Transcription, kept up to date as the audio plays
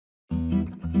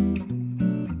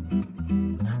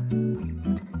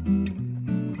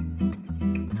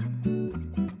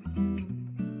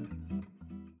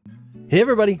Hey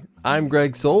everybody, I'm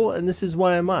Greg Soul, and this is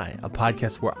Why Am I, a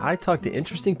podcast where I talk to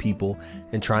interesting people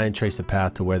and try and trace a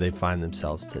path to where they find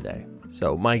themselves today.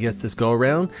 So my guest this go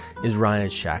around is Ryan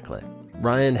Shacklett.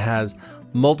 Ryan has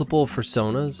multiple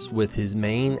personas, with his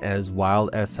main as Wild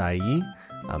SIE.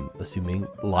 I'm assuming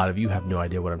a lot of you have no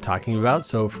idea what I'm talking about,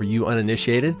 so for you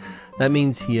uninitiated, that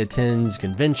means he attends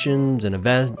conventions and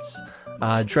events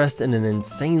dressed in an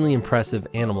insanely impressive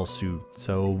animal suit,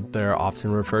 so they're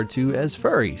often referred to as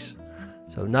furries.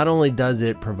 So not only does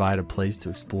it provide a place to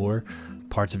explore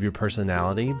parts of your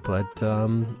personality, but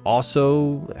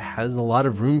also has a lot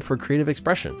of room for creative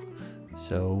expression.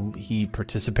 So he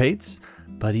participates,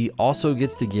 but he also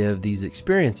gets to give these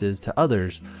experiences to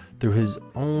others through his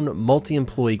own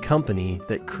multi-employee company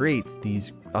that creates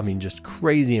these, just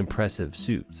crazy impressive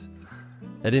suits.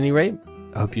 At any rate,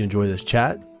 I hope you enjoy this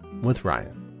chat with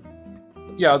Ryan.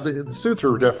 Yeah, the suits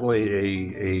were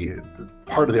definitely a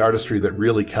part of the artistry that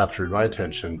really captured my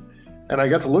attention. And I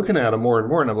got to looking at them more and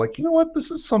more, and I'm like, you know what,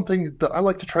 this is something that I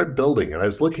like to try building. And I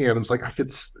was looking at them, it's like I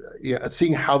could,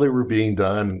 seeing how they were being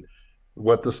done,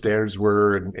 what the standards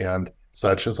were, and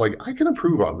such. It's like, I can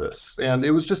improve on this. And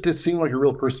it seemed like a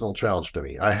real personal challenge to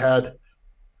me.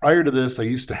 Prior to this, I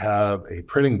used to have a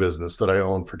printing business that I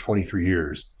owned for 23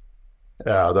 years.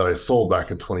 That I sold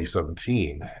back in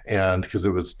 2017, and because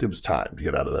it was time to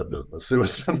get out of that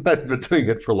business. I'd been doing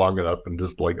it for long enough, and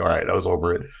just like, all right, I was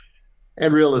over it.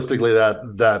 And realistically,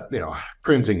 that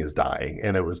printing is dying,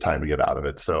 and it was time to get out of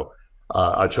it. So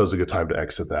I chose a good time to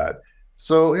exit that.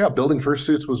 So yeah, building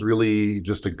fursuits was really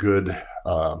just a good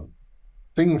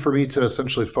thing for me to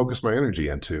essentially focus my energy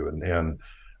into, and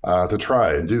to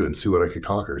try and do and see what I could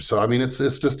conquer. So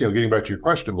it's just getting back to your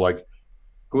question, like,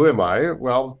 who am I?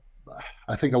 Well,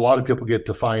 I think a lot of people get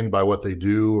defined by what they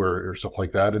do or stuff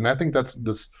like that. And I think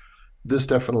this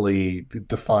definitely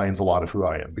defines a lot of who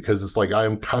I am, because it's like, I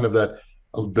am kind of a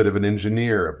bit of an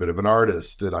engineer, a bit of an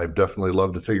artist, and I definitely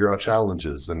love to figure out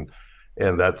challenges. And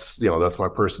that's my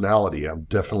personality. I'm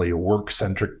definitely a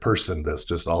work-centric person that's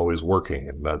just always working.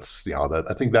 And that's,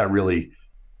 I think that really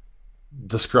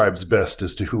describes best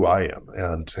as to who I am.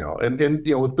 And,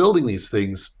 with building these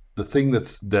things, the thing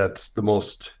that's the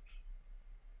most,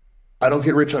 I don't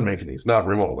get rich on making these, not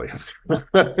remotely.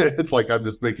 It's like I'm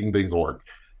just making things work.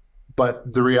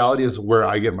 But the reality is, where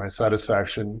I get my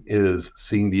satisfaction is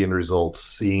seeing the end results,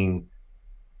 seeing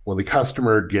when the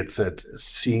customer gets it,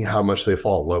 seeing how much they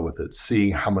fall in love with it,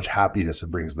 seeing how much happiness it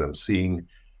brings them, seeing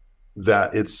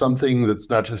that it's something that's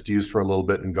not just used for a little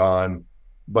bit and gone,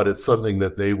 but it's something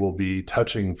that they will be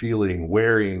touching, feeling,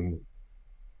 wearing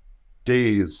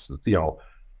days,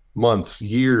 months,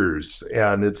 years,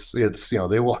 and it's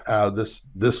they will have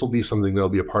this will be something that'll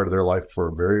be a part of their life for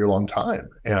a very long time,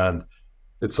 and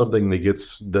it's something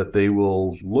that they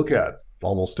will look at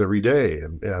almost every day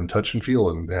and touch and feel,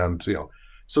 and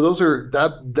so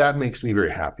that makes me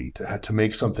very happy to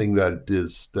make something that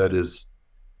is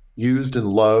used and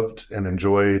loved and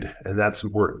enjoyed. And that's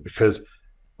important, because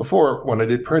before, when I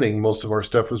did printing, most of our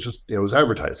stuff was just, it was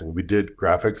advertising. We did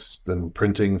graphics and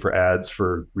printing for ads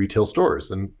for retail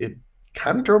stores. And it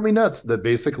kind of drove me nuts that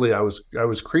basically I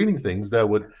was creating things that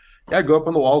would, go up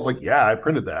on the walls like, I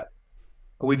printed that.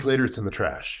 A week later, it's in the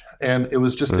trash. And it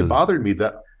was just, it bothered me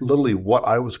that literally what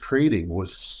I was creating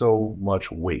was so much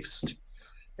waste.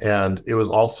 And it was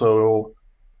also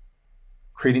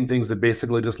creating things that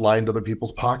basically just lined other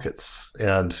people's pockets.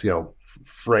 And,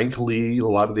 frankly, a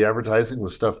lot of the advertising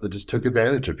was stuff that just took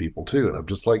advantage of people too. And I'm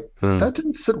just like, that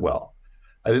didn't sit well.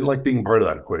 I didn't like being part of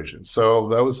that equation. So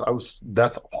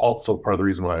that's also part of the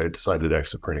reason why I decided to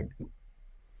exit printing.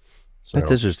 So,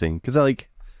 that's interesting, because I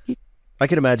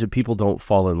can imagine people don't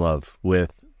fall in love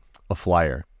with a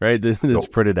flyer, right? That's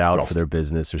printed out for their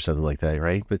business or something like that,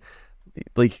 right? But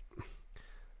like,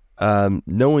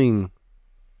 knowing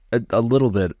a little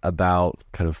bit about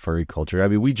kind of furry culture.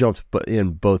 We jumped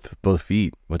in both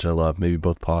feet, which I love. Maybe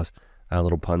both paws. A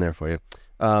little pun there for you.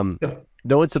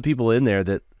 Knowing some people in there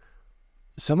that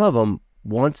some of them,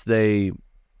 once they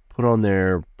put on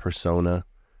their persona,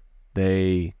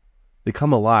 they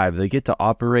come alive. They get to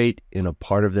operate in a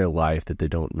part of their life that they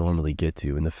don't normally get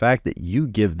to. And the fact that you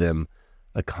give them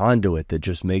a conduit that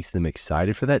just makes them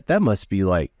excited for that must be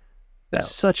like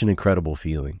such an incredible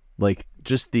feeling. Like,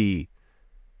 just the,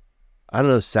 I don't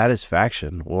know,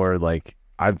 satisfaction, or like,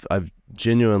 I've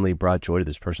genuinely brought joy to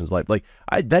this person's life. Like,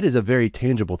 that is a very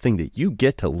tangible thing that you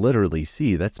get to literally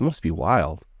see. That must be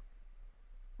wild.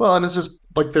 Well, and it's just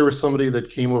like, there was somebody that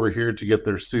came over here to get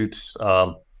their suits.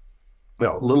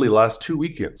 Literally last 2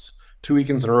 weekends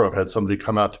in a row, I've had somebody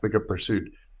come out to pick up their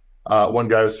suit. One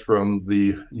guy was from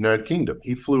the United Kingdom.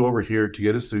 He flew over here to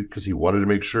get a suit because he wanted to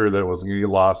make sure that it wasn't going to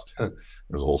get lost. There's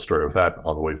a whole story with that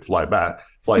on the way flight back.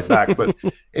 But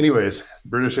anyways,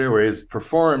 British Airways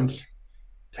performed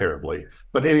terribly.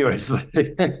 But anyways,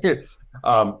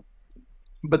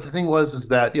 but the thing was is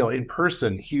that in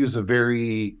person he was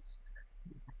you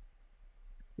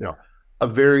know a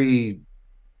very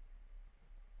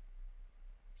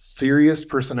serious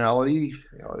personality,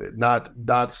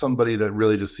 not somebody that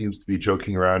really just seems to be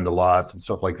joking around a lot and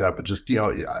stuff like that. But just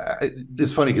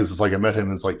it's funny because it's like I met him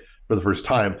and it's like for the first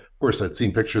time. Of course, I'd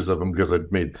seen pictures of him because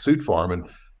I'd made the suit for him, and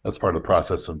that's part of the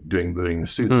process of doing the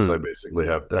suits. Is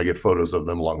I get photos of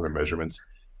them along their measurements.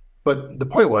 But the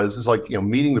point is like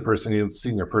meeting the person and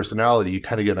seeing their personality, you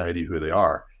kind of get an idea who they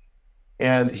are.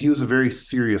 And he was a very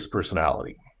serious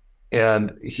personality,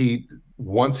 and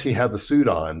once he had the suit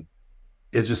on,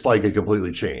 it's just like it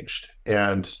completely changed.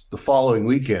 And the following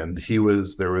weekend, he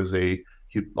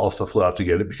also flew out to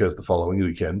get it because the following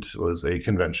weekend was a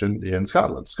convention in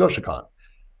Scotland, ScotiaCon.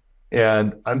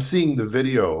 And I'm seeing the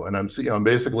video, and I'm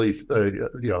basically,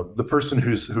 the person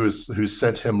who's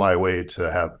sent him my way to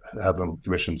have him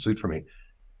commission the suit for me.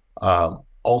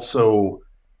 Also,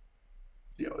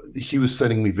 he was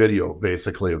sending me video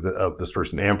basically of this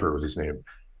person, Amper was his name,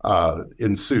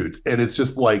 in suit, and it's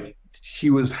just like, he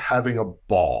was having a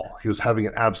ball. He was having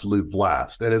an absolute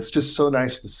blast. And it's just so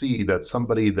nice to see that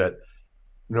somebody that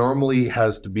normally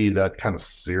has to be that kind of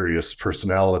serious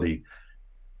personality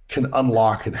can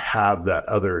unlock and have that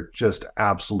other just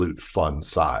absolute fun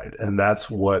side. And that's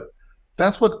what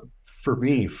for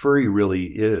me, furry really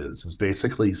is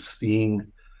basically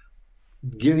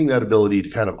giving that ability to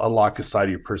kind of unlock a side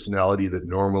of your personality that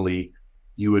normally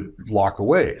you would lock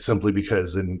away simply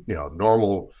because in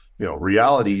normal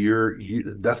reality,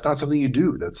 that's not something you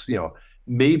do. That's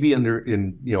maybe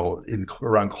in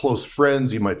around close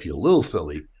friends you might be a little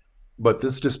silly, but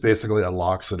this just basically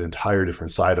unlocks an entire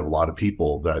different side of a lot of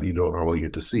people that you don't normally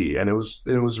get to see. And it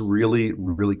was really,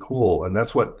 really cool. And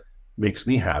that's what makes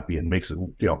me happy and makes it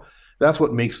that's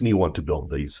what makes me want to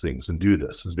build these things and do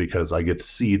this, is because I get to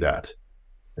see that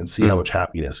and see how much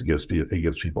happiness it gives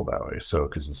people that way. So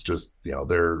because it's just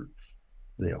they're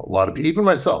a lot of people, even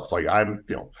myself, it's like I'm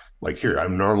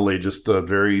I'm normally just a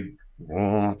very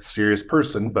serious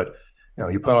person, but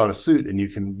you put on a suit and you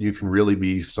can really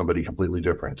be somebody completely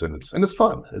different, and it's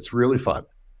fun. It's really fun.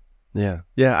 Yeah.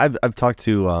 I've talked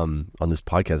to on this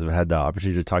podcast, I've had the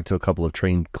opportunity to talk to a couple of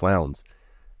trained clowns,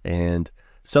 and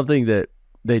something that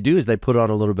they do is they put on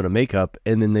a little bit of makeup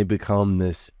and then they become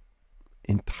this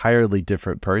entirely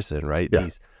different person, right? Yeah.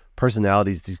 These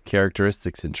personalities, these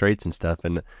characteristics and traits and stuff.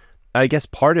 And I guess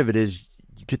part of it is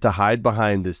you get to hide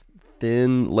behind this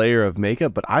thin layer of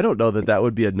makeup, but I don't know that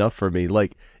would be enough for me.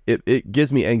 Like it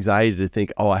gives me anxiety to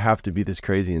think, oh, I have to be this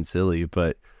crazy and silly.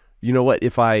 But you know what?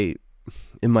 If in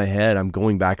my head, I'm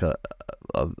going back a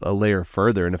layer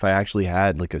further, and if I actually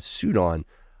had like a suit on,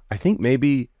 I think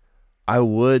maybe I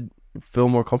would feel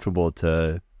more comfortable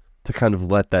to kind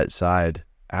of let that side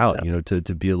out,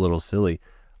 to be a little silly.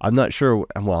 I'm not sure.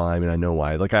 Well, I mean, I know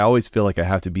why. Like I always feel like I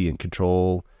have to be in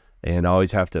control, and I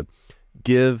always have to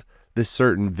give this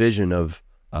certain vision of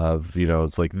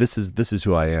it's like this is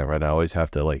who I am, right? I always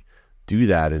have to like do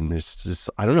that, and there's just,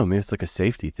 I don't know, maybe it's like a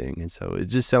safety thing. And so it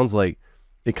just sounds like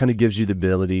it kind of gives you the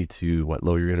ability to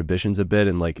lower your inhibitions a bit,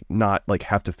 and like not like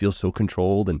have to feel so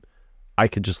controlled, and I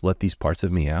could just let these parts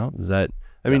of me out. Does that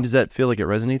feel like it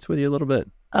resonates with you a little bit?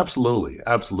 Absolutely.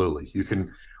 You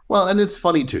can, well, and it's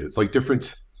funny too. It's like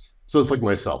different. So it's like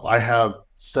myself. I have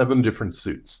 7 different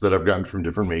suits that I've gotten from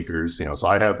different makers. So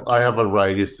I have a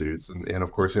variety of suits, and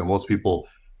of course, most people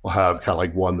will have kind of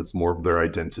like one that's more of their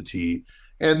identity.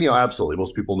 And absolutely,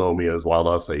 most people know me as Wild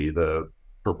Acai, the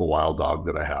purple wild dog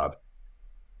that I have.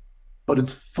 But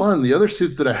it's fun. The other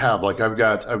suits that I have, like I've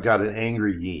got an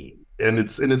angry Yin, and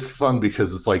it's fun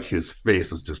because it's like his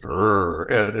face is just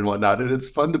and whatnot, and it's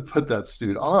fun to put that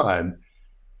suit on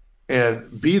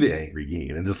and be the angry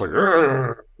Yin and just like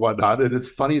whatnot. And it's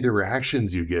funny the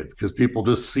reactions you get because people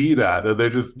just see that,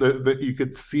 and you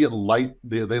could see it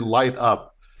they light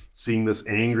up seeing this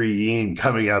angry Yin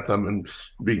coming at them and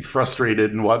being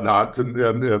frustrated and whatnot, and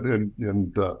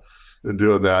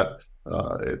doing that.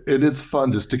 It's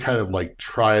fun just to kind of like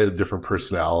try a different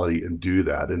personality and do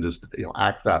that and just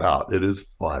act that out. It is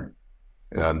fun,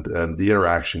 and the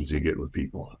interactions you get with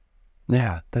people.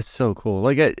 Yeah, that's so cool.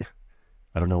 Like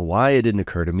I don't know why it didn't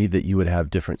occur to me that you would have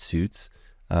different suits,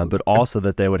 but also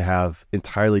that they would have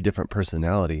entirely different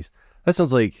personalities. That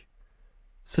sounds like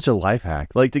such a life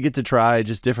hack, like to get to try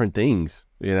just different things,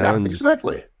 Yeah, and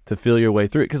exactly. to feel your way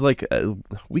through it. Because like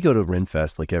we go to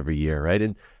Renfest like every year, right?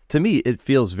 And to me, it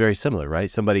feels very similar,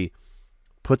 right? Somebody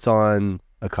puts on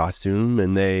a costume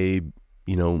and they,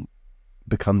 you know,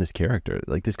 become this character,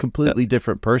 like this completely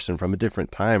different person from a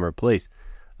different time or place.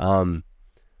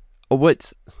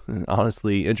 What's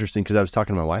honestly interesting, because I was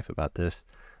talking to my wife about this,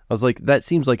 I was like, that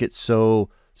seems like it's so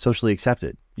socially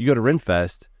accepted. You go to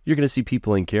Renfest, you're going to see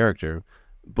people in character,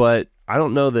 but I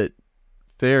don't know that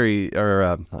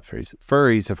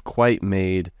furries have quite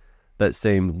made that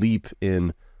same leap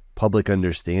in public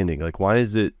understanding. Like, why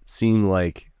does it seem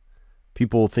like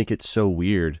people think it's so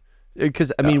weird?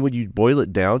 Because, I mean, when you boil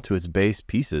it down to its base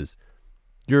pieces,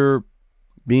 you're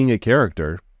being a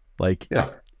character, like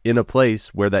in a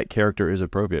place where that character is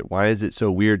appropriate. Why is it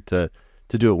so weird to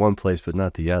do it one place but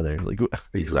not the other? Like,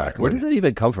 Exactly. where does that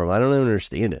even come from? I don't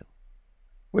understand it.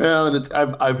 Well, and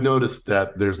I've noticed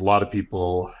that there's a lot of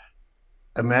people,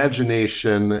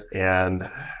 imagination and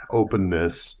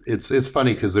openness. It's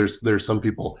funny because there's some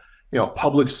people,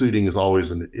 public suiting is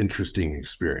always an interesting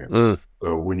experience.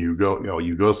 So when you go,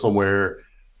 you go somewhere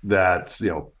that,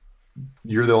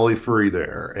 you're the only furry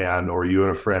there, or you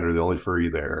and a friend are the only furry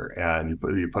there, and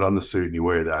you put on the suit and you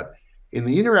wear that. And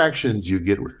the interactions you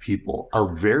get with people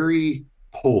are very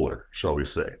polar, shall we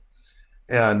say.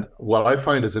 And what I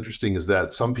find is interesting is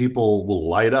that some people will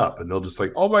light up and they'll just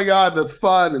like, oh my God, that's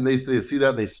fun. And they see that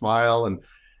and they smile and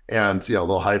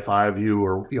they'll high five you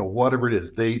or, whatever it is.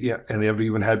 And they've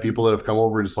even had people that have come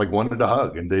over and just like wanted to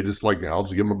hug, and they just like, I'll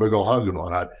just give them a big old hug and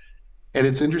whatnot. And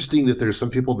it's interesting that there's some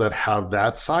people that have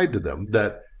that side to them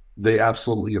that they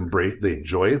absolutely embrace. They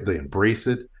enjoy it. They embrace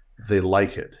it. They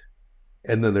like it.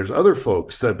 And then there's other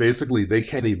folks that basically they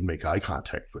can't even make eye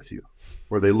contact with you,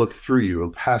 or they look through you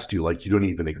and past you like you don't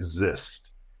even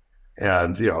exist.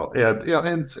 And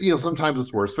sometimes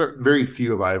it's worse. Very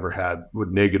few have I ever had with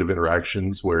negative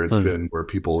interactions where it's been where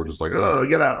people are just like, oh,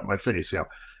 get out of my face.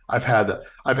 I've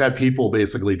had people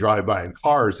basically drive by in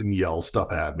cars and yell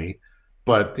stuff at me.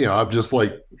 But I'm just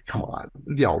like, come on,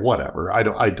 whatever. I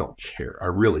don't care. I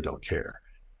really don't care.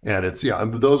 And it's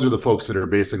those are the folks that are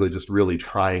basically just really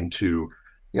trying to,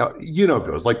 it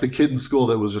goes like the kid in school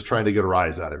that was just trying to get a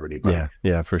rise out of anybody.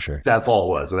 Yeah, for sure. That's all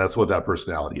it was, and that's what that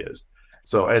personality is.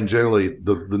 So, and generally,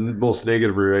 the most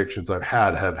negative reactions I've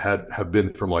had have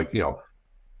been from like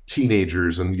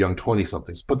teenagers and young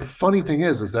 20-somethings. But the funny thing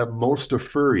is that most of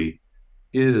furry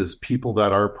is people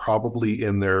that are probably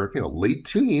in their late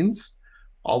teens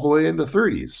all the way into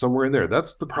 30s, somewhere in there.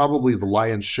 That's probably the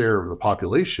lion's share of the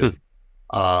population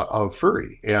of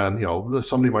furry. And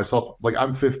somebody myself, like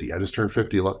I'm 50. I just turned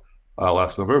 50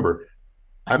 last November.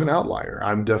 I'm an outlier.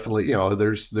 I'm definitely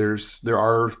there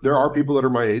are people that are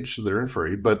my age that are in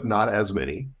furry, but not as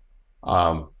many.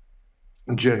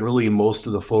 Generally, most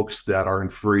of the folks that are in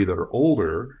furry that are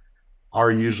older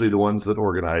are usually the ones that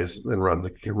organize and run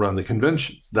the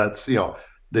conventions. That's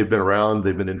they've been around,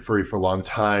 they've been in furry for a long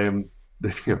time.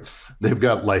 They've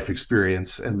got life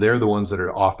experience, and they're the ones that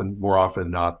are more often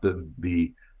not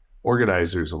the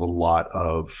organizers of a lot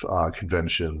of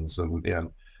conventions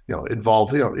and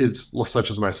involved. It's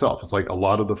such as myself. It's like a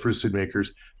lot of the fursuit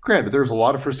makers. Granted, there's a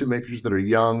lot of fursuit makers that are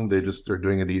young. They just are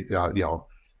doing it,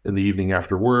 in the evening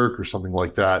after work or something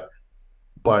like that.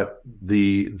 But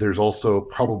there's also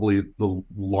probably the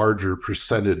larger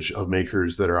percentage of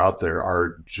makers that are out there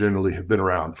are generally have been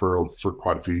around for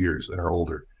quite a few years and are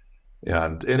older.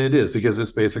 And it is because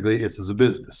it's as a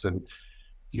business, and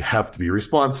you have to be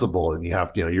responsible, and you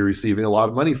have you're receiving a lot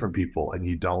of money from people, and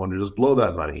you don't want to just blow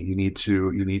that money. You need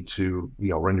to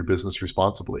run your business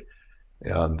responsibly.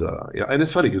 And and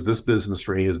it's funny because this business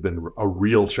for me has been a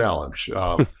real challenge.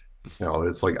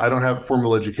 It's like I don't have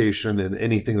formal education in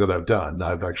anything that I've done.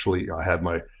 I've actually I had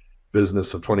my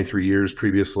business of 23 years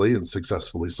previously and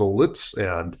successfully sold it,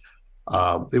 and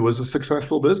it was a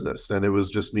successful business, and it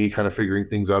was just me kind of figuring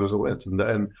things out as it went.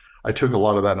 And I took a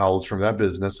lot of that knowledge from that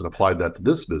business and applied that to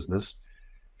this business.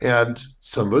 And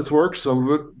some of it's worked, some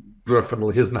of it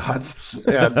definitely has not.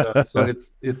 And so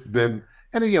it's been,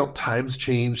 and times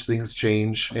change, things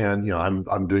change, and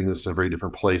I'm doing this in a very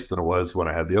different place than it was when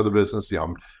I had the other business.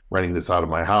 I'm renting this out of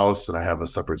my house, and I have a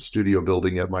separate studio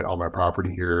building on my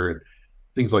property here, and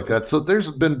things like that. So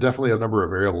there's been definitely a number of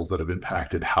variables that have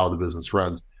impacted how the business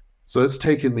runs. So it's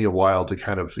taken me a while to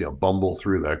kind of bumble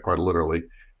through that, quite literally,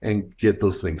 and get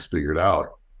those things figured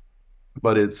out.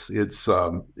 But it's at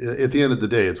the end of the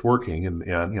day, it's working, and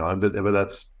but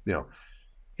that's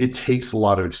it takes a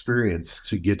lot of experience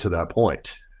to get to that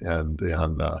point, and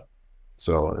the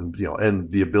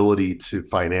ability to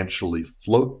financially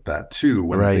float that too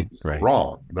when things go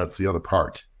wrong. That's the other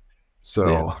part.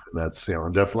 So that's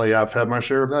and definitely I've had my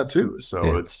share of that too.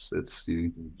 So it's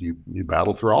you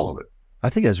battle through all of it. I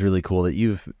think that's really cool that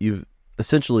you've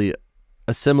essentially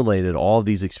assimilated all of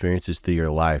these experiences through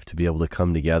your life to be able to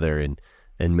come together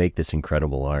and make this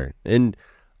incredible art. And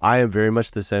I am very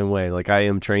much the same way. Like, I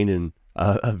am trained in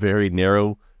a very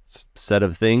narrow set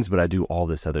of things, but I do all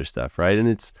this other stuff, right? And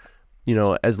it's,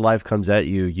 as life comes at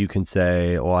you, you can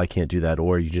say, oh, I can't do that.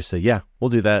 Or you just say, yeah, we'll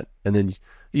do that. And then,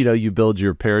 you build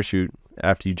your parachute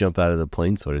after you jump out of the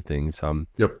plane, sort of thing. So I'm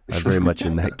very much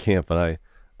in that camp. And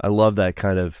I love that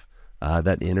kind of,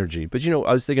 that energy. But,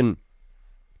 I was thinking,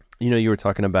 you were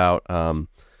talking about,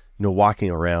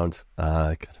 walking around,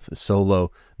 kind of a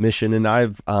solo mission. And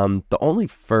I've, the only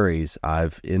furries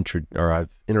I've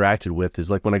interacted with is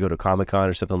like when I go to Comic-Con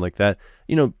or something like that.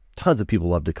 Tons of people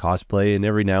love to cosplay, and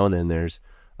every now and then there's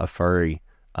a furry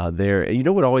there.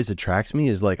 And what always attracts me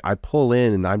is, like, I pull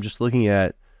in and I'm just looking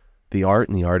at the art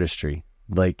and the artistry,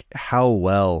 like how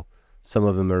well some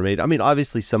of them are made. I mean,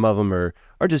 obviously some of them are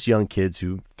just young kids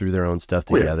who threw their own stuff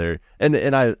together.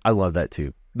 And I love that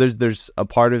too. There's a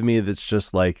part of me that's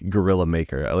just like guerrilla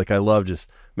maker. Like, I love just,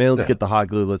 man, let's get the hot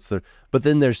glue. But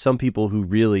then there's some people who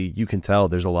really, you can tell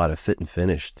there's a lot of fit and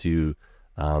finish to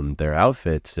their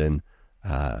outfits. And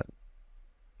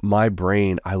my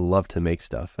brain, I love to make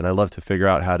stuff and I love to figure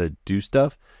out how to do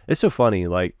stuff. It's so funny.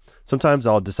 Like, sometimes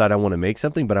I'll decide I want to make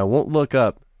something, but I won't look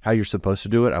up how you're supposed to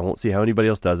do it. I won't see how anybody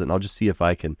else does it. And I'll just see if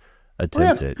I can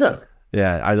attempt it.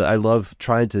 Yeah. I love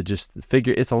trying to just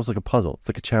figure, it's almost like a puzzle. It's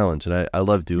like a challenge. And I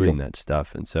love doing that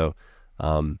stuff. And so,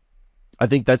 I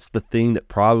think that's the thing that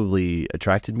probably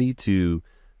attracted me to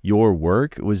your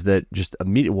work, was that just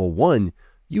immediately, well, one,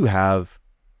 you have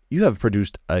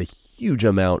produced a huge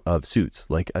amount of suits,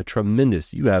 like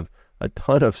you have a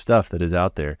ton of stuff that is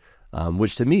out there,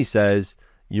 which to me says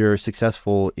you're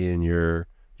successful in your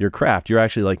craft. You're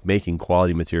actually like making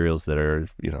quality materials that are,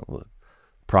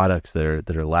 products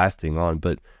that are lasting on.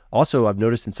 But also, I've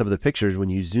noticed in some of the pictures, when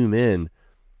you zoom in,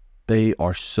 they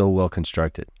are so well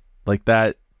constructed. Like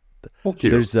that,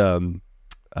 there's a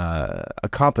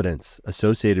competence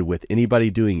associated with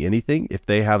anybody doing anything. If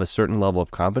they have a certain level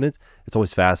of competence, it's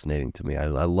always fascinating to me. I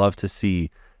love to see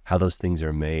how those things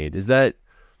are made.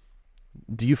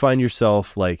 Do you find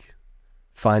yourself like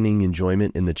finding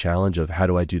enjoyment in the challenge of, how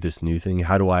do I do this new thing?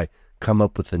 How do I come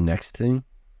up with the next thing?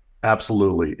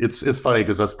 Absolutely. It's funny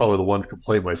because that's probably the one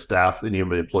complaint my staff, any of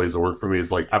my employees that work for me,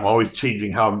 is like, I'm always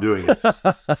changing how I'm doing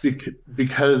it.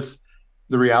 Because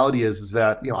the reality is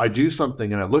that, I do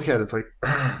something and I look at it, it's like,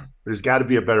 there's got to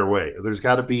be a better way. There's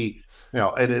got to be,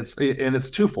 and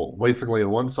it's twofold. Basically, on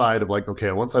one side of like, okay,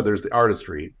 on one side there's the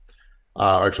artistry,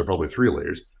 actually probably three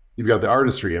layers. You've got the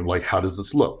artistry and like, how does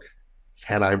this look?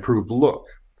 Can I improve the look?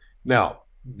 Now,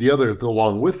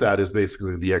 along with that is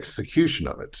basically the execution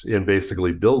of it and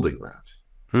basically building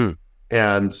that.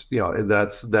 And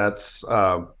that's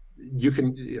you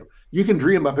can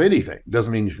dream up anything.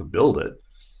 Doesn't mean you can build it.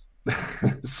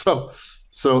 so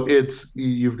it's,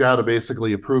 you've got to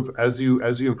basically improve as you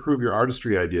improve your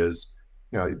artistry ideas.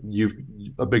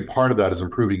 A big part of that is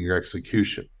improving your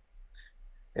execution.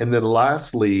 And then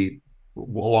lastly,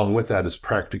 along with that, is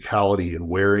practicality and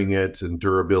wearing it and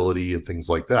durability and things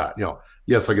like that.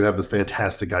 Yes, I could have this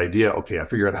fantastic idea. Okay, I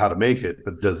figured out how to make it,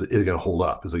 but is it going to hold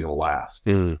up? Is it going to last?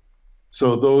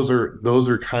 So those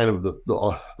are kind of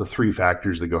the three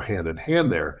factors that go hand in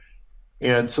hand there.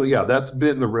 And so, that's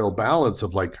been the real balance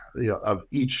of like, of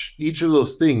each of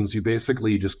those things, you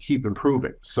basically just keep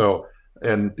improving. So,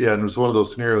 and it was one of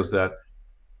those scenarios that,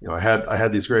 I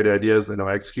had these great ideas, and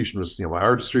my execution was, my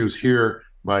artistry was here,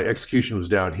 my execution was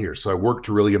down here. So I worked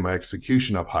to really get my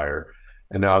execution up higher.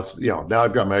 And now it's, now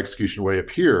I've got my execution way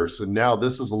up here. So now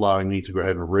this is allowing me to go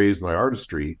ahead and raise my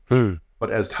artistry.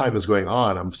 But as time is going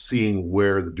on, I'm seeing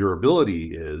where the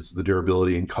durability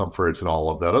and comfort and all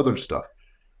of that other stuff.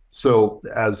 So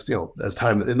as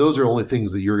time, and those are only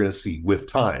things that you're going to see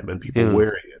with time and people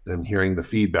wearing it and hearing the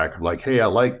feedback of like, hey, I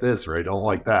like this, or I don't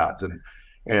like that.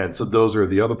 And so those are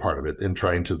the other part of it, and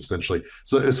trying to essentially,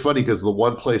 so it's funny because the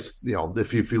one place,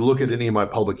 if you look at any of my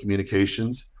public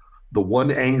communications, the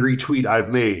one angry tweet I've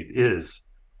made is,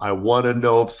 I want to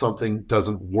know if something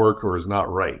doesn't work or is not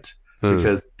right,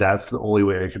 because that's the only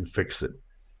way I can fix it.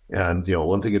 And,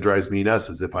 one thing that drives me nuts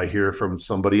is if I hear from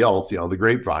somebody else, the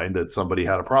grapevine, that somebody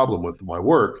had a problem with my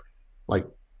work, like,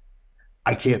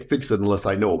 I can't fix it unless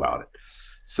I know about it.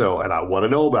 So, and I want to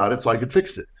know about it so I can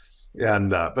fix it.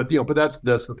 And, but that's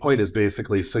the point, is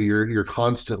basically, so you're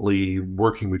constantly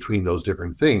working between those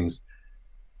different things.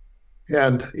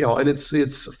 And, and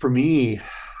it's for me,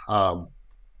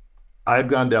 I've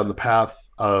gone down the path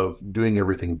of doing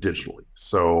everything digitally.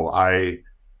 So I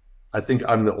think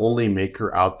I'm the only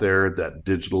maker out there that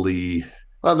digitally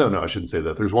Well, no, I shouldn't say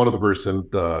that. There's one other person,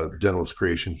 the Dentalist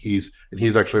Creation. He's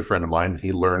actually a friend of mine.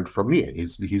 He learned from me, and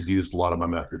he's used a lot of my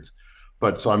methods.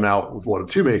 But so I'm now one of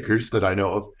two makers that I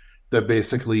know of that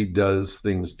basically does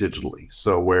things digitally.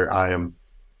 So where I am,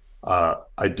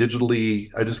 I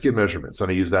just get measurements and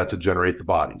I use that to generate the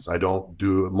bodies. I don't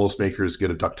do most makers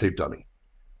get a duct tape dummy.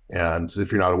 And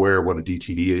if you're not aware of what a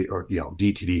DTD or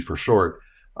DTD for short,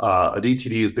 a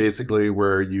DTD is basically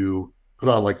where you put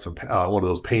on like some one of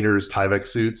those painters Tyvek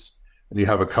suits, and you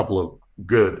have a couple of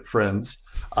good friends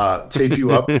tape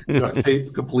you up, duct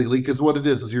tape completely, because what it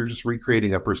is you're just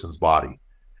recreating a person's body,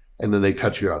 and then they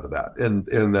cut you out of that, and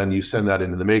then you send that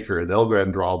into the maker, and they'll go ahead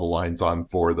and draw the lines on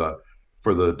for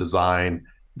the design.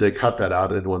 They cut that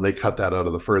out, and when they cut that out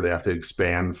of the fur, they have to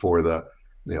expand for the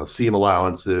seam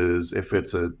allowances. If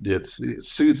it's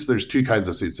suits, there's two kinds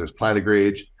of suits. There's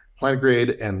plantigrade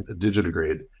and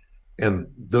digitigrade. And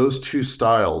those two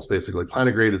styles, basically,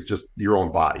 plantigrade is just your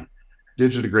own body.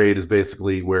 Digitigrade is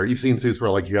basically where you've seen suits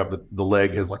where like you have the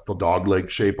leg has like the dog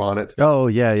leg shape on it. Oh,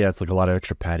 yeah. It's like a lot of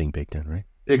extra padding baked in, right?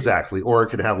 Exactly. Or it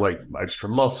could have like extra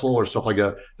muscle or stuff like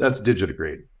that. That's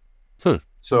digitigrade.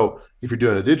 So if you're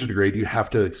doing a digitigrade, you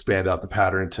have to expand out the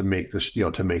pattern to make this,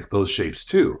 to make those shapes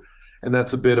too. And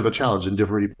that's a bit of a challenge, and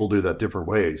different people do that different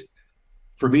ways.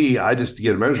 For me, I just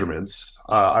get measurements.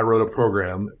 I wrote a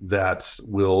program that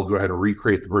will go ahead and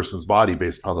recreate the person's body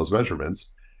based upon those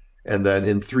measurements. And then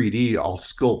in 3D, I'll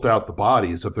sculpt out the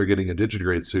body. So if they're getting a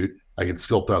digitigrade suit, I can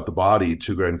sculpt out the body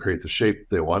to go ahead and create the shape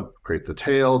they want, create the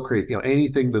tail, create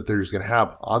anything that they're just going to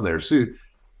have on their suit,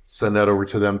 send that over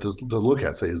to them to look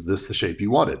at, say, is this the shape you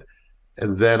wanted?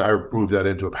 And then I move that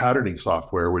into a patterning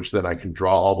software, which then I can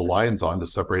draw all the lines on to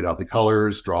separate out the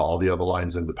colors, draw all the other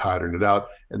lines in to pattern it out.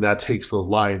 And that takes those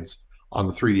lines on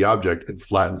the 3D object and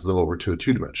flattens them over to a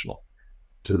two-dimensional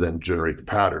to then generate the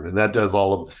pattern. And that does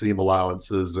all of the seam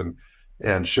allowances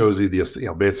and shows you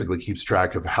basically keeps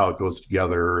track of how it goes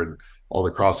together and all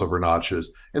the crossover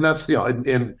notches. And that's,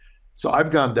 and so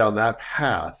I've gone down that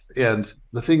path. And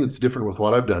the thing that's different with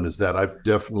what I've done is that I've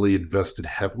definitely invested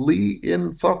heavily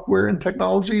in software and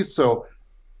technology. So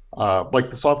like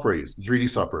the software I use, the 3D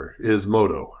software is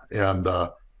Modo. And I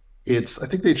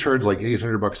think they charge like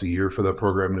 $800 a year for that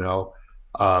program now.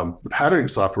 The patterning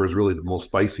software is really the most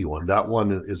spicy one. That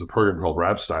one is a program called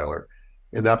Styler.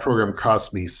 And that program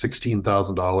cost me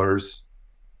 $16,000.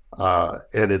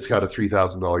 And it's got a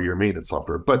 $3,000 a year maintenance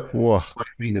software, but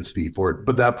maintenance fee for it.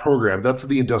 But that program, that's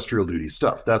the industrial duty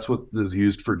stuff. That's what is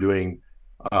used for doing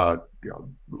a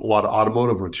lot of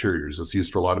automotive interiors. It's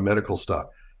used for a lot of medical stuff.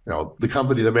 The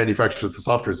company that manufactures the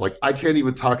software is like, I can't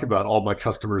even talk about all my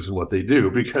customers and what they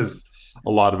do because a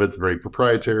lot of it's very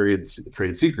proprietary. It's a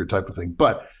trade secret type of thing,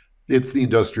 but it's the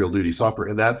industrial duty software,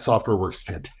 and that software works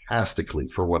fantastically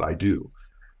for what I do.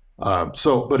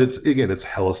 But it's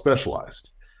hella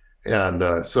specialized.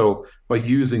 And so by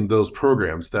using those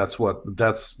programs, that's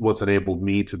what's enabled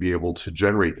me to be able to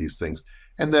generate these things.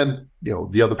 And then,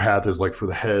 the other path is like for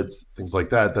the heads, things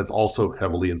like that. That's also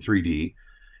heavily in 3D.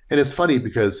 And it's funny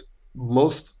because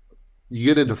you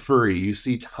get into furry, you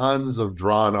see tons of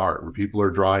drawn art where people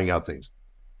are drawing out things.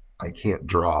 I can't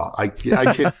draw. I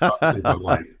can't draw to save my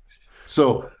life.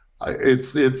 So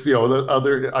the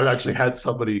other, I've actually had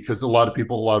somebody, because a lot of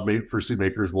fursuit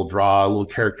makers will draw little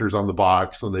characters on the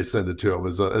box and they send it to them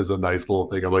as a nice little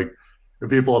thing. I'm like, and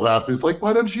people have asked me, it's like,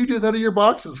 why don't you do that in your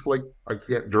boxes? Like, I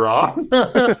can't draw.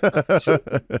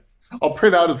 I'll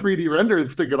print out a 3D render and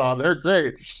stick it on there.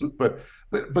 Great.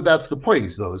 But that's the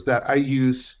point, though, is that I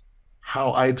use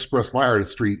how I express my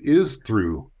artistry is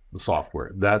through the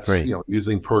software. That's right.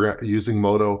 Using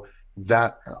Modo,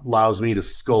 that allows me to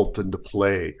sculpt and to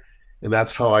play. And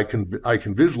that's how I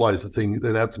can visualize the thing.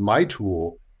 And that's my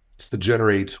tool to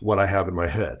generate what I have in my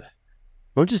head.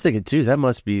 I'm just thinking too, that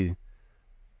must be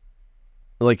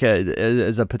like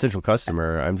as a potential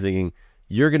customer, I'm thinking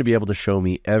you're going to be able to show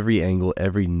me every angle,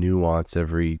 every nuance,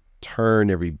 every turn,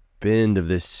 every bend of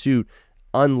this suit,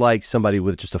 unlike somebody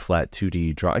with just a flat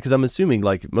 2D drawing. Because I'm assuming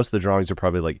like most of the drawings are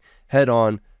probably like head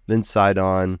on, then side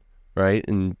on, right?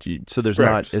 And so there's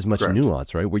not as much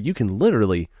nuance, right? Where you can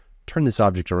literally turn this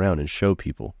object around and show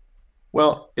people.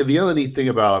 Well, and the other neat thing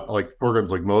about like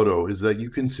programs like Modo is that you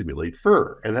can simulate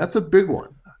fur, and that's a big one.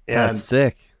 And that's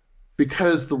sick.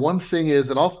 Because the one thing is,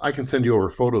 and also I can send you over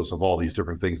photos of all these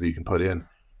different things that you can put in.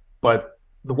 But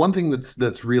the one thing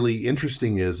that's really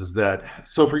interesting is that,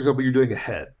 so for example, you're doing a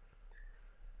head.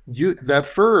 That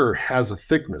fur has a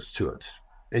thickness to it,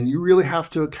 and you really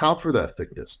have to account for that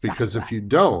thickness, because if you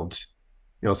don't,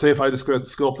 say if I just go ahead and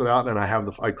sculpt it out and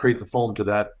I create the foam to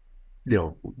that,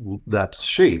 that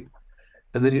shape,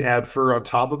 and then you add fur on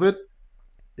top of it,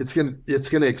 it's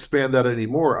gonna expand that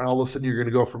anymore, and all of a sudden you're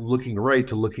gonna go from looking right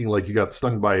to looking like you got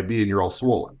stung by a bee and you're all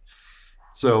swollen.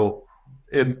 So,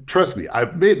 and trust me,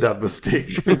 I've made that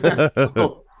mistake.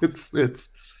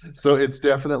 So it's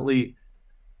definitely,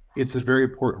 it's a very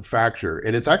important factor,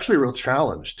 and it's actually a real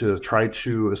challenge to try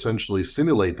to essentially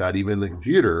simulate that even in the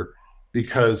computer,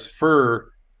 because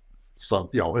fur,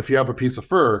 if you have a piece of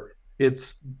fur,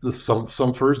 it's some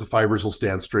furs, the fibers will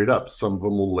stand straight up, some of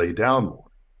them will lay down more.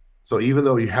 So even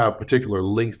though you have particular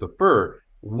length of fur,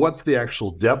 what's the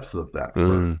actual depth of that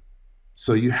fur?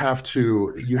 So you have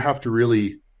to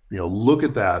really, look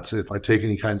at that. If I take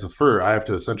any kinds of fur, I have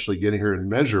to essentially get in here and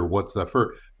measure what's that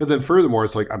fur. But then furthermore,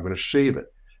 it's like I'm going to shave it.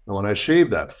 And when I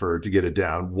shave that fur to get it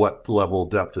down, what level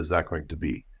of depth is that going to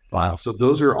be? Wow. So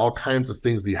those are all kinds of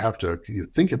things that you have to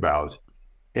think about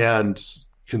and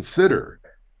consider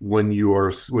when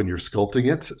you're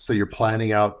sculpting it. So you're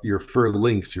planning out your fur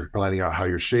lengths, you're planning out how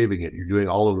you're shaving it, you're doing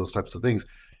all of those types of things.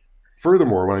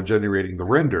 Furthermore, when I'm generating the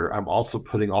render, I'm also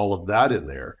putting all of that in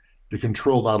there to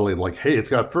control not only like, hey, it's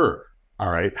got fur.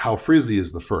 All right, how frizzy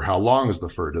is the fur? How long is the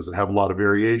fur? Does it have a lot of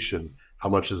variation? How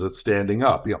much is it standing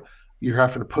up? You're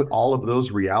having to put all of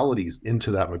those realities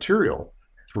into that material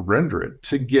to render it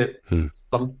to get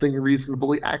something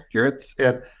reasonably accurate.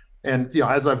 And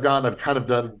as I've gone, I've kind of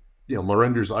done my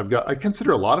renders. I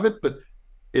consider a lot of it, but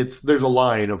there's a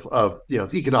line of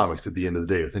it's economics at the end of the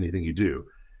day with anything you do.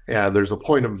 And there's a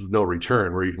point of no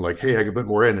return where you can hey, I can put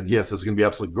more in, and yes, it's going to be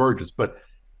absolutely gorgeous. But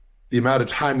the amount of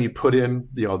time you put in,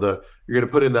 you're going to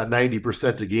put in that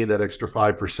 90% to gain that extra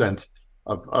 5%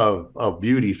 of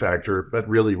beauty factor. But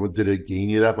really, did it gain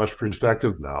you that much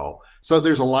perspective? No. So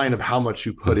there's a line of how much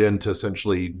you put in to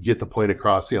essentially get the point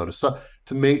across. To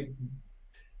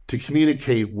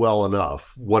communicate well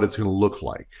enough what it's going to look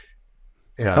like.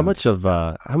 And how much of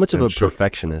a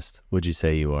perfectionist would you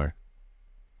say you are?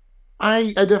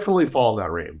 I definitely fall in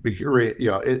that range.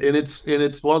 And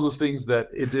it's one of those things that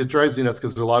it drives me nuts,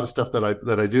 because there's a lot of stuff that I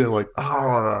do, and I'm like, oh,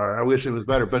 I wish it was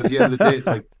better. But at the end of the day, it's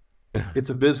like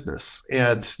it's a business,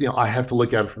 and I have to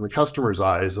look at it from the customer's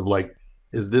eyes of like,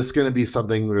 is this going to be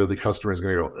something where the customer is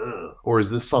going to go, ugh, or is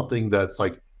this something that's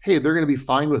like, hey, they're going to be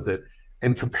fine with it?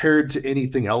 And compared to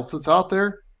anything else that's out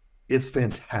there, it's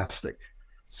fantastic.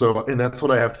 So, and that's what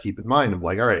I have to keep in mind. I'm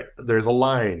like, all right, there's a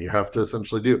line you have to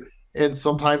essentially do. And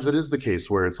sometimes it is the case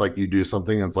where it's like you do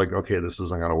something and it's like, okay, this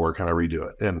isn't going to work. How do I redo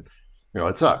it? And,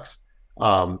 it sucks.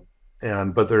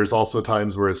 But there's also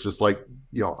times where it's just like,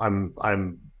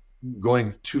 I'm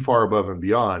going too far above and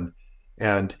beyond,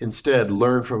 and instead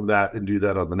learn from that and do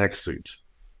that on the next suit.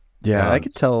 Yeah, I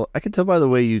could tell by the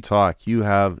way you talk, you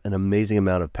have an amazing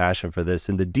amount of passion for this,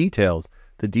 and the details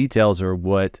are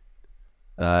what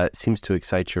seems to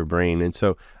excite your brain. And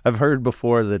so I've heard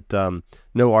before that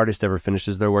no artist ever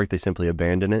finishes their work; they simply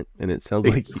abandon it. And it sounds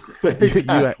like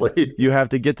exactly. you have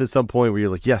to get to some point where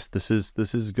you're like, yes, this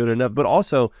is good enough. But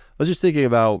also, I was just thinking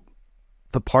about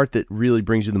the part that really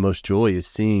brings you the most joy is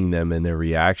seeing them and their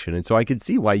reaction. And so I could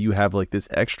see why you have like this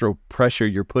extra pressure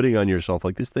you're putting on yourself.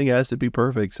 Like, this thing has to be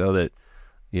perfect so that,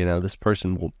 this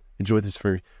person will enjoy this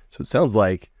for. So it sounds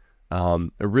like a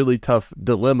really tough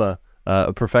dilemma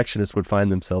a perfectionist would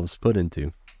find themselves put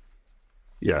into.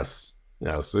 Yes,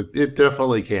 it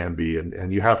definitely can be.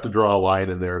 And you have to draw a line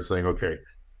in there saying, okay,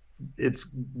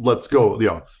 let's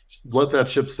go, let that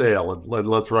ship sail and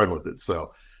let's run with it.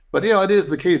 So, but it is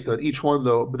the case that each one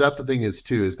though, but that's the thing is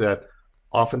that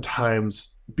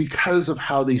oftentimes, because of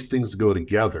how these things go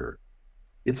together,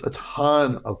 it's a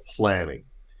ton of planning,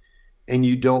 and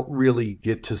you don't really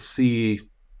get to see,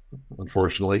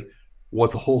 unfortunately,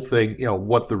 what the whole thing,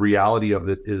 what the reality of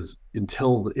it is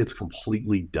until it's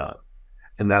completely done.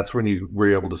 And that's when you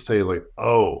were able to say like,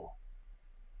 oh,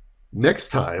 next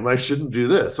time I shouldn't do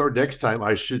this, or next time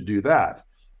I should do that.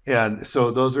 And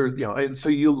so those are, and so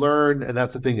you learn, and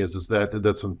that's the thing is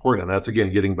that's important. And that's,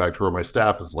 again, getting back to where my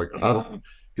staff is like,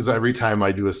 because every time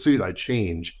I do a suit, I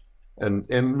change.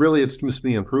 And really it's just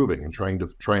me improving and trying to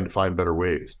find better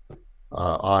ways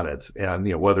on it. And,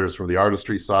 whether it's from the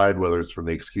artistry side, whether it's from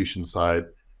the execution side,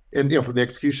 and, from the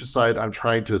execution side, I'm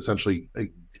trying to essentially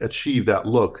achieve that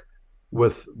look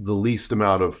with the least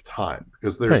amount of time,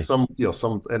 because there's and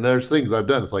there's things I've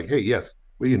done. It's like, hey, yes,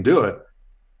 we can do it.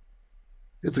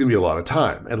 It's going to be a lot of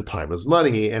time, and time is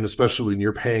money. And especially when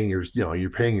you're paying your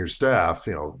staff,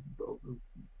 so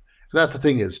that's the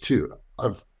thing is too,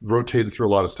 I've rotated through a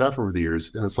lot of staff over the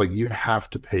years, and it's like, you have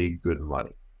to pay good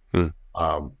money.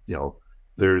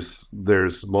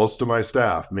 There's most of my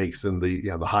staff makes in the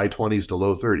the high 20s to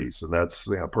low 30s, and that's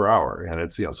per hour, and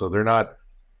it's so they're not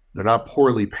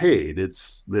poorly paid.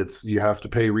 It's you have to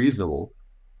pay reasonable,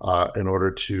 in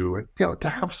order to, to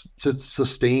have to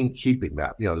sustain keeping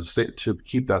that, to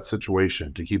keep that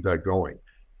situation, to keep that going.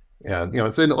 And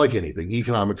it's in like anything,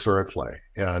 economics are at play,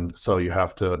 and so you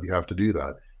have to do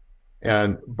that.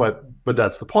 And but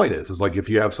that's the point is like if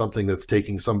you have something that's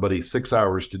taking somebody 6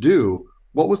 hours to do,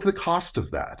 what was the cost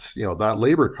of that? That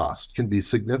labor cost can be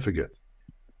significant.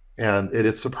 And it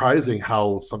is surprising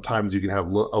how sometimes you can have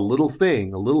a little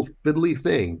thing, a little fiddly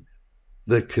thing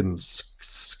that can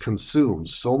consume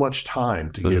so much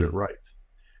time to get it right.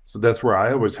 So that's where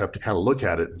I always have to kind of look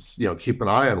at it and, keep an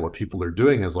eye on what people are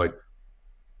doing is like,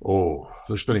 oh,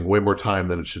 they're spending way more time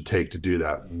than it should take to do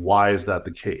that. Why is that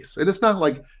the case? And it's not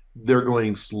like they're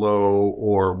going slow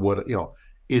or what,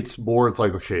 it's more, it's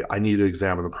like, okay, I need to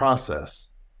examine the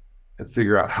process and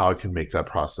figure out how I can make that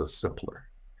process simpler.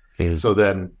 So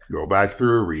then go back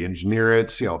through, re-engineer it,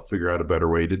 figure out a better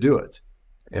way to do it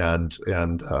and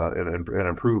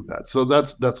improve that. So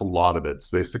that's a lot of it. It's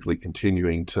basically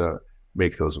continuing to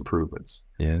make those improvements.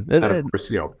 Yeah. And of course,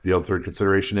 the other third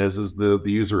consideration is the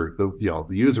user, the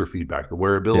user feedback, the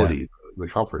wearability, the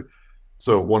comfort.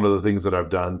 So one of the things that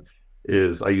I've done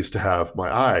is I used to have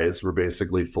my eyes were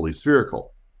basically fully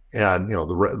spherical. And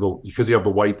because you have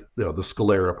the white, the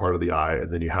sclera part of the eye,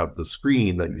 and then you have the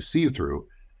screen that you see through.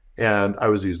 And I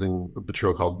was using a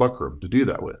material called buckram to do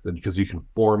that with, and because you can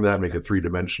form that, make it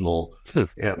 3-dimensional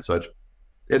and such,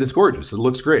 and it's gorgeous. It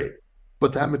looks great,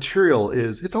 but that material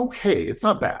it's okay. It's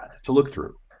not bad to look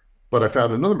through. But I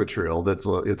found another material it's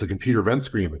a computer vent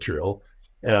screen material,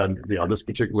 and this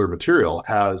particular material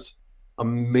has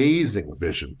amazing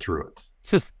vision through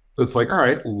it. It's like, all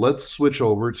right, let's switch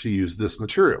over to use this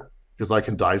material because I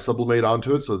can dye sublimate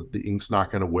onto it so that the ink's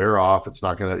not going to wear off. It's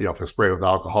not going to, if I spray with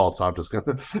alcohol, it's not just going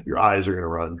to, your eyes are going to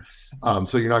run.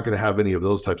 So you're not going to have any of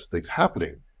those types of things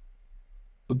happening.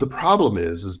 But the problem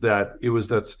is that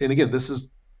and again, this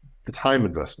is the time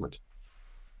investment.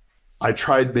 I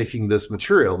tried making this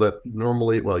material that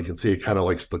normally, you can see it kind of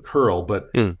likes the curl,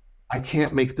 but I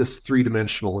can't make this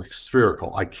 3-dimensional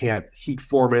spherical. I can't heat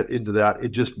form it into that. It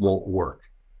just won't work.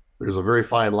 There's a very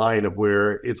fine line of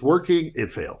where it's working,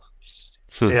 it failed.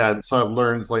 And so I've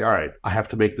learned, it's like, all right, I have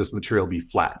to make this material be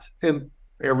flat. And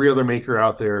every other maker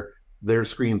out there, their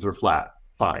screens are flat.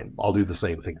 Fine, I'll do the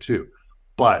same thing too.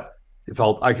 But if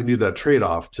I can do that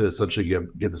trade-off to essentially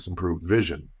get this improved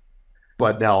vision.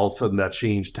 But now all of a sudden that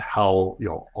changed to how,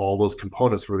 all those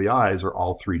components for the eyes are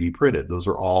all 3D printed. Those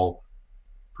are all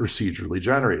procedurally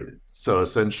generated. So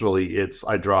essentially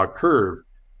I draw a curve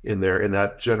in there, and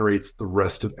that generates the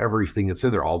rest of everything that's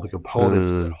in there, all the components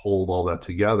that hold all that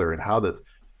together, and how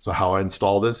I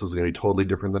install this is going to be totally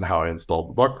different than how I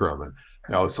installed the buckram.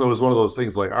 And so it was one of those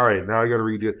things like, all right, now I got to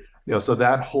redo it. So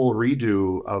that whole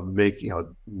redo of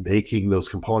making those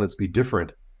components be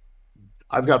different,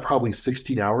 I've got probably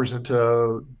 16 hours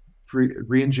into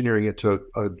re-engineering it to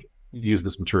use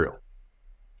this material.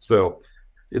 So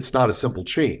it's not a simple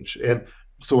change. And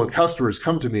so when customers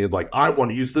come to me and like, I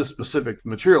want to use this specific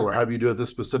material or have you do it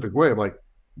this specific way, I'm like,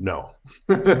 no,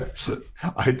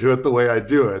 I do it the way I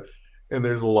do it. And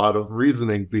there's a lot of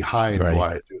reasoning behind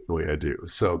why I do it the way I do.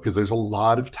 So, because there's a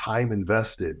lot of time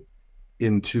invested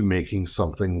into making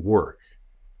something work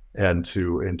and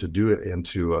to do it and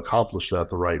to accomplish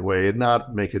that the right way and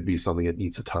not make it be something that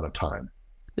needs a ton of time.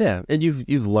 Yeah. And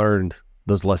you've learned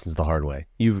those lessons the hard way.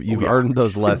 You've earned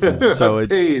those lessons. So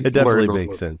it definitely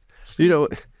makes sense.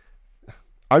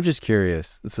 I'm just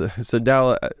curious. So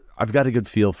now I've got a good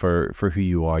feel for who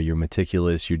you are. You're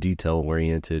meticulous, you're detail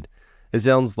oriented. It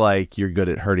sounds like you're good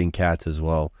at herding cats as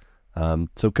well.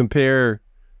 So compare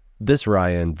this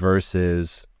Ryan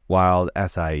versus Wild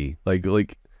SIE.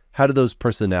 Like how do those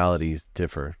personalities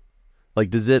differ? Like,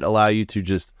 does it allow you to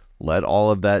just let all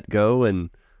of that go and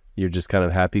you're just kind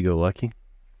of happy-go-lucky?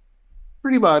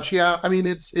 Pretty much, yeah. I mean,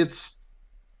 it's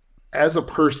as a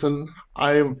person,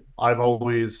 I've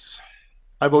always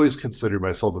considered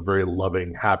myself a very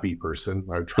loving, happy person.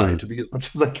 I've tried to be as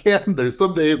much as I can. There's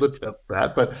some days that test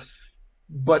that,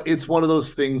 but it's one of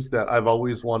those things that I've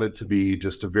always wanted to be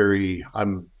just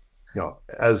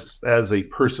as a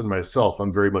person myself,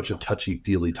 I'm very much a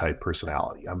touchy-feely type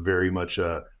personality. I'm very much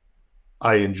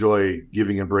I enjoy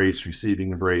giving embrace,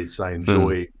 receiving embrace. I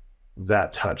enjoy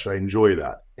that touch. I enjoy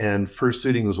that. And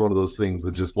fursuiting was one of those things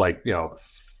that just like,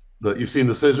 you've seen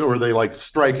the scissor where they like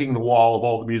striking the wall of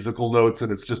all the musical notes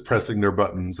and it's just pressing their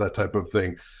buttons, that type of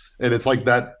thing. And it's like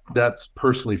that's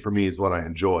personally for me is what I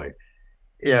enjoy.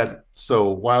 And so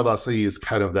Wild SE is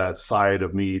kind of that side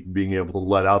of me being able to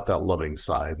let out that loving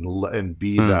side and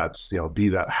be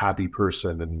that happy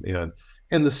person.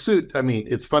 And the suit, I mean,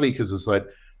 it's funny because it's like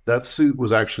that suit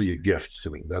was actually a gift to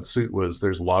me. That suit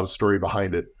there's a lot of story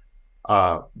behind it.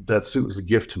 That suit was a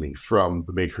gift to me from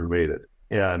the maker who made it.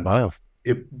 And Wow.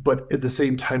 but at the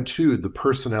same time too, the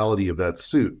personality of that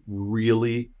suit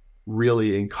really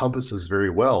encompasses very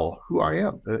well who I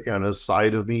am and a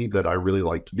side of me that I really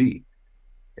like to be.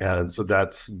 And so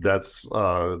that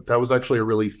was actually a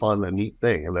really fun and neat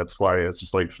thing. And that's why it's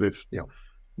just like, if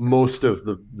most of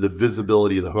the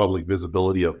visibility, the public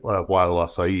visibility of Wild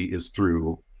Acai is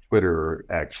through Twitter or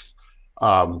X,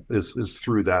 is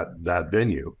through that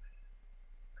venue.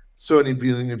 So if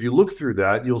you look through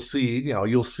that, you'll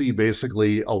see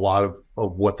basically a lot of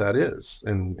what that is,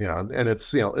 and and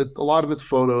it's it's a lot of it's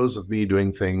photos of me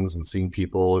doing things and seeing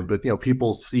people, but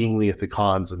people seeing me at the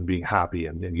cons and being happy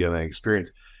and getting that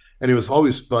experience. And it was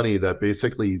always funny that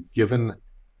basically, given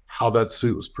how that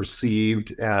suit was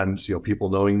perceived and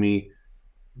people knowing me,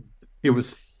 it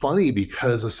was funny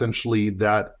because essentially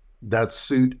that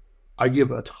suit, I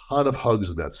give a ton of hugs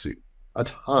of that suit, a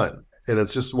ton. And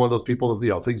it's just one of those people,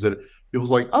 things that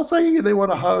people's like, I'll say they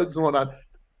want to hugs and whatnot.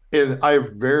 And I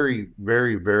have very,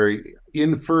 very, very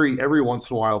in furry, every once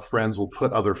in a while, friends will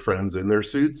put other friends in their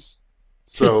suits.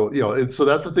 So, and so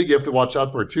that's the thing you have to watch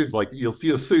out for too. Is like, you'll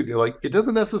see a suit and you're like, it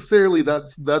doesn't necessarily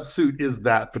that suit is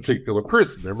that particular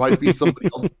person. There might be somebody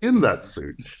else in that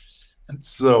suit.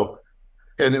 So,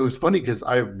 and it was funny because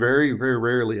I very, very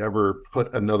rarely ever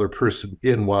put another person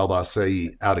in Wild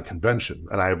Acai at a convention.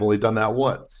 And I have only done that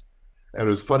once. And it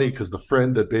was funny because the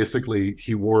friend that basically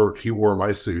he wore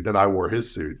my suit and I wore his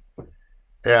suit,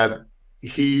 and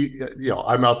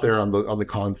I'm out there on the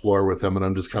con floor with him and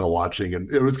I'm just kind of watching, and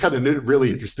it was kind of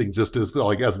really interesting just as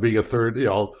like as being a third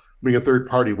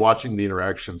party watching the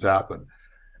interactions happen.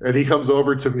 And he comes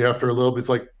over to me after a little bit. It's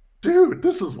like, dude,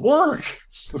 this is work,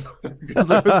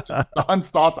 because I was just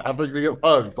nonstop having to get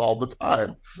hugs all the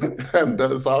time,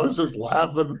 and so I was just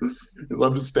laughing as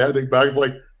I'm just standing back. It's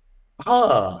like,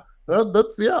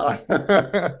 that's yeah.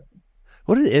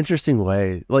 What an interesting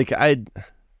way. Like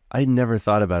I never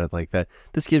thought about it like that.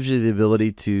 This gives you the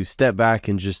ability to step back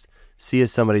and just see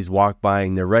as somebody's walk by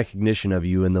and their recognition of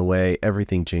you in the way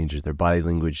everything changes. Their body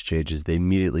language changes. They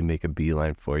immediately make a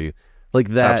beeline for you. Like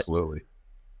that. Absolutely.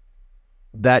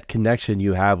 That connection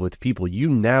you have with people, you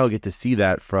now get to see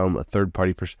that from a third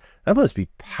party person. That must be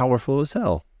powerful as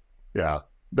hell. Yeah,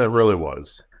 that really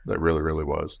was. That really, really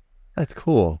was. That's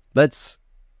cool. That's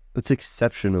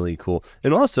exceptionally cool.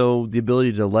 And also the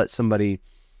ability to let somebody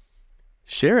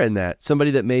share in that,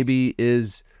 somebody that maybe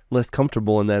is less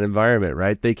comfortable in that environment,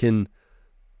 right? They can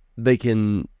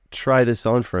try this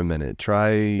on for a minute,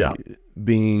 try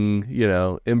being,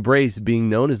 embrace being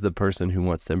known as the person who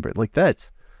wants to embrace. Like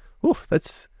that's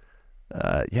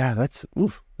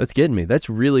getting me. That's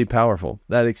really powerful,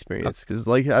 that experience. Because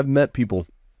like I've met people,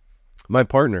 my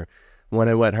partner, when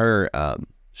I met her,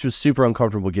 she was super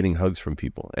uncomfortable getting hugs from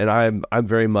people. And I'm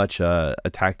very much a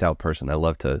tactile person. I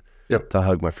love to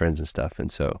hug my friends and stuff.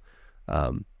 And so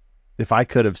if I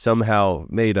could have somehow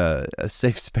made a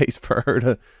safe space for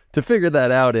her to figure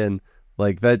that out in,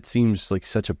 like, that seems like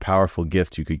such a powerful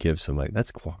gift you could give somebody.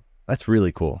 That's cool. That's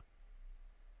really cool.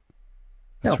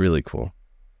 That's really cool.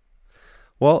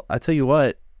 Well, I tell you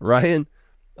what, Ryan,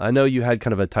 I know you had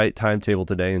kind of a tight timetable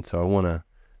today, and so I want to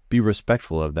be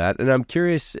respectful of that. And I'm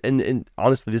curious, and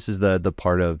honestly, this is the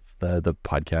part of the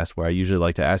podcast where I usually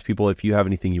like to ask people if you have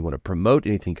anything you want to promote,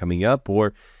 anything coming up,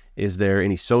 or is there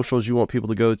any socials you want people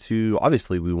to go to?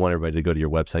 Obviously, we want everybody to go to your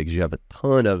website because you have a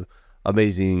ton of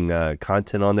amazing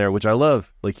content on there, which I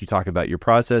love. Like, you talk about your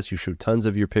process, you show tons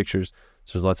of your pictures,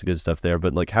 so there's lots of good stuff there.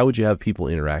 But like, how would you have people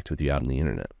interact with you out on the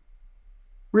internet?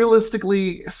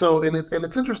 Realistically, so and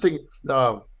it's interesting.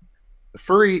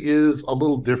 Furry is a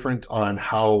little different on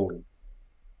how,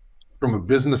 from a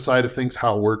business side of things,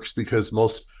 how it works, because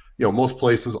most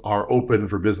places are open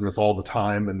for business all the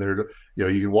time, and they're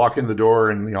you can walk in the door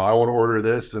and I want to order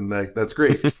this, and that's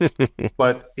great.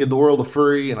 But in the world of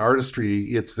furry and artistry,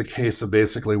 it's the case of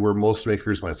basically where most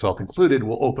makers, myself included,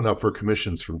 will open up for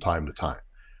commissions from time to time.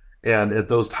 And at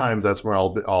those times, that's where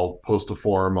I'll post a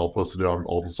forum. I'll post it on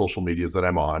all the social medias that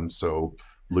I'm on. So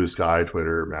Blue Sky,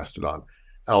 Twitter, Mastodon.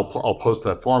 I'll post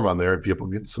that form on there, and people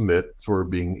can submit for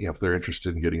being, if they're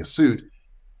interested in getting a suit.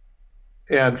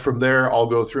 And from there, I'll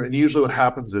go through. And usually what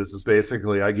happens is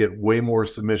basically I get way more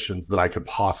submissions than I could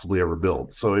possibly ever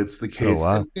build. So it's the case.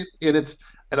 Oh, wow.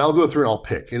 and I'll go through and I'll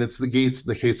pick. And it's the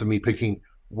case of me picking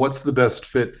what's the best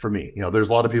fit for me. There's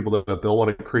a lot of people that they'll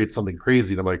want to create something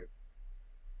crazy. And I'm like,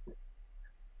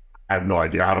 I have no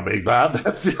idea how to make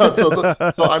that.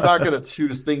 So I'm not going to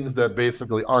choose things that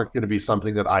basically aren't going to be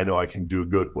something that I know I can do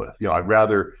good with. I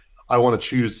want to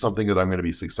choose something that I'm going to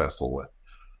be successful with.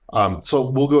 So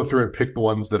we'll go through and pick the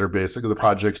ones that are basically the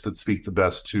projects that speak the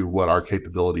best to what our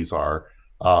capabilities are,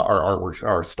 our artwork,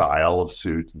 our style of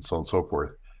suit, and so on and so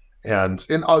forth. And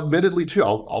admittedly too,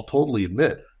 I'll totally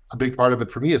admit a big part of it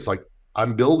for me is like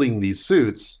I'm building these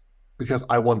suits because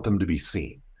I want them to be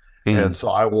seen. And so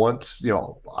I want,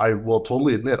 I will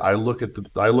totally admit, I look at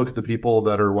the people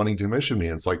that are wanting to commission me,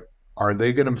 and it's like, are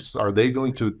they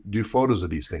going to do photos of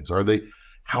these things?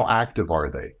 How active are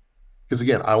they? Because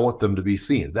again, I want them to be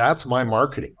seen. That's my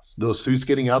marketing. Those suits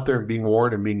getting out there and being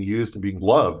worn and being used and being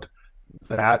loved.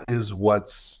 That is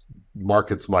what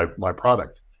markets my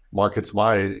product, markets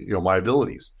my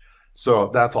abilities. So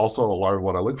that's also a lot of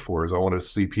what I look for. Is I want to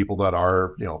see people that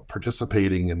are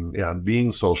participating and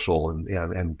being social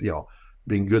and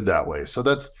being good that way. So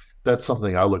that's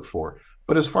something I look for.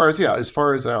 But as far as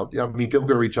out, I mean, people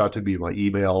can reach out to me my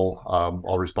email.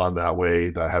 I'll respond that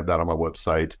way. I have that on my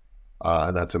website.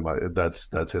 And that's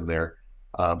in there.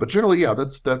 But generally,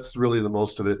 that's really the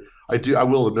most of it. I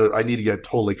will admit, I need to get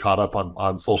totally caught up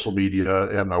on social media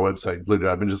and my website included.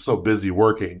 I've been just so busy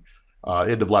working.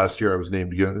 End of last year, I was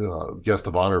named guest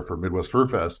of honor for Midwest Fur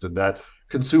Fest, and that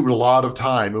consumed a lot of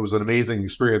time. It was an amazing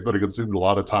experience, but it consumed a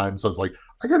lot of time. So I was like,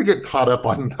 I got to get caught up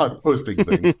on posting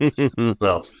things.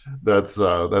 So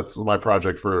that's my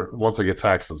project for once I get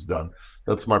taxes done.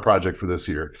 That's my project for this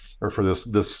year, or for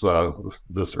these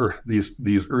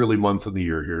early months of the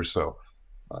year here. So,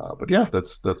 but yeah,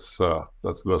 that's the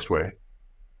best way.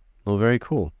 Well, very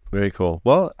cool. Very cool.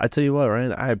 Well, I tell you what,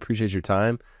 Ryan, I appreciate your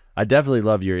time. I definitely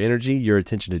love your energy, your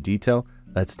attention to detail.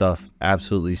 That stuff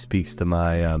absolutely speaks to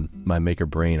my my maker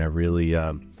brain. I really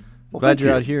glad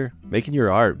you're out here making your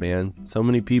art, man. So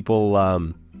many people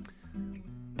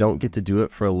don't get to do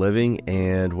it for a living,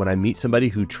 and when I meet somebody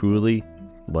who truly,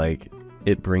 like,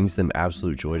 it brings them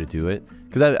absolute joy to do it,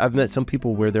 because I've met some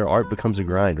people where their art becomes a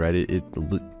grind, right? It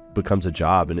becomes a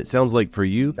job, and it sounds like for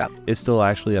you, it's still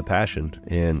actually a passion,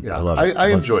 and I love it. I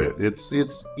enjoy it. It's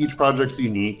each project's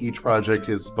unique. Each project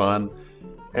is fun,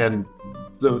 and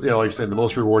like you're saying, the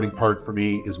most rewarding part for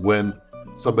me is when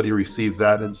somebody receives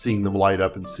that and seeing them light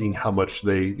up and seeing how much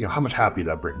how much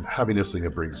happiness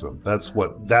that brings them. That's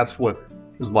what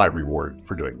is my reward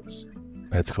for doing this.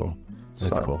 That's cool.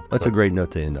 That's cool. That's a great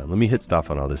note to end on. Let me hit stop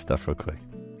on all this stuff real quick.